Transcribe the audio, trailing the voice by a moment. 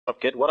What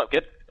up, kid? What up,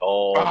 kid?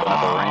 Oh, but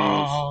at the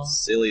range.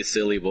 Silly,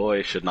 silly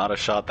boy. Should not have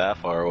shot that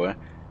far away.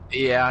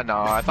 Yeah,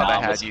 no, I thought Now I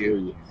I'm gonna had screw you.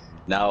 you.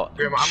 Now,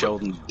 Grim,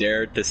 Sheldon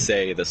dared to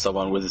say that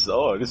someone was,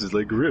 oh, this is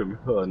like Grim.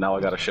 Oh, now I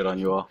gotta shit on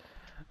you all.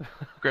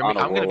 Grimmy, On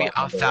a I'm gonna be warlock,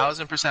 my boy.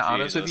 1,000%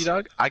 honest with you, Jesus.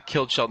 dog. I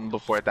killed Sheldon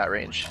before at that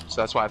range, so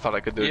that's why I thought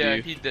I could do it to Yeah,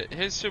 you. he did.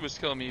 His shit was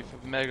killing me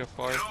from mega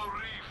far.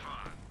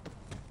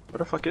 Where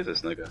the fuck is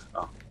this nigga?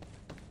 Oh.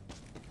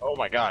 Oh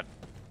my god.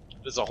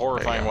 This is a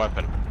horrifying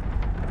weapon.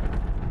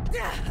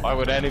 Why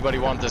would anybody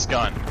want this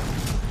gun?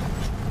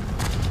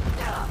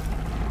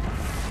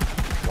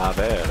 My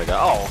bad. I got,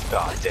 oh,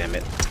 god damn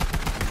it.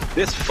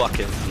 This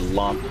fucking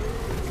lump.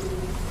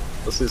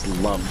 What's this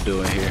lump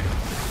doing here?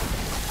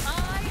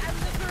 I am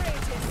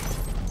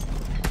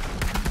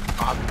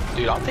liberated.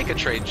 Dude, I'll take a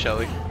trade,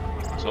 Shelly.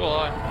 So will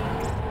I.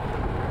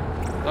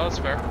 That was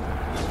fair.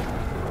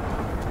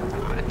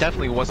 It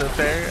definitely wasn't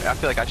fair. I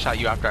feel like I shot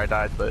you after I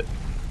died, but...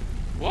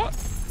 What?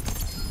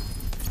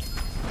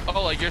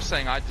 Oh, like you're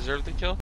saying I deserve the kill?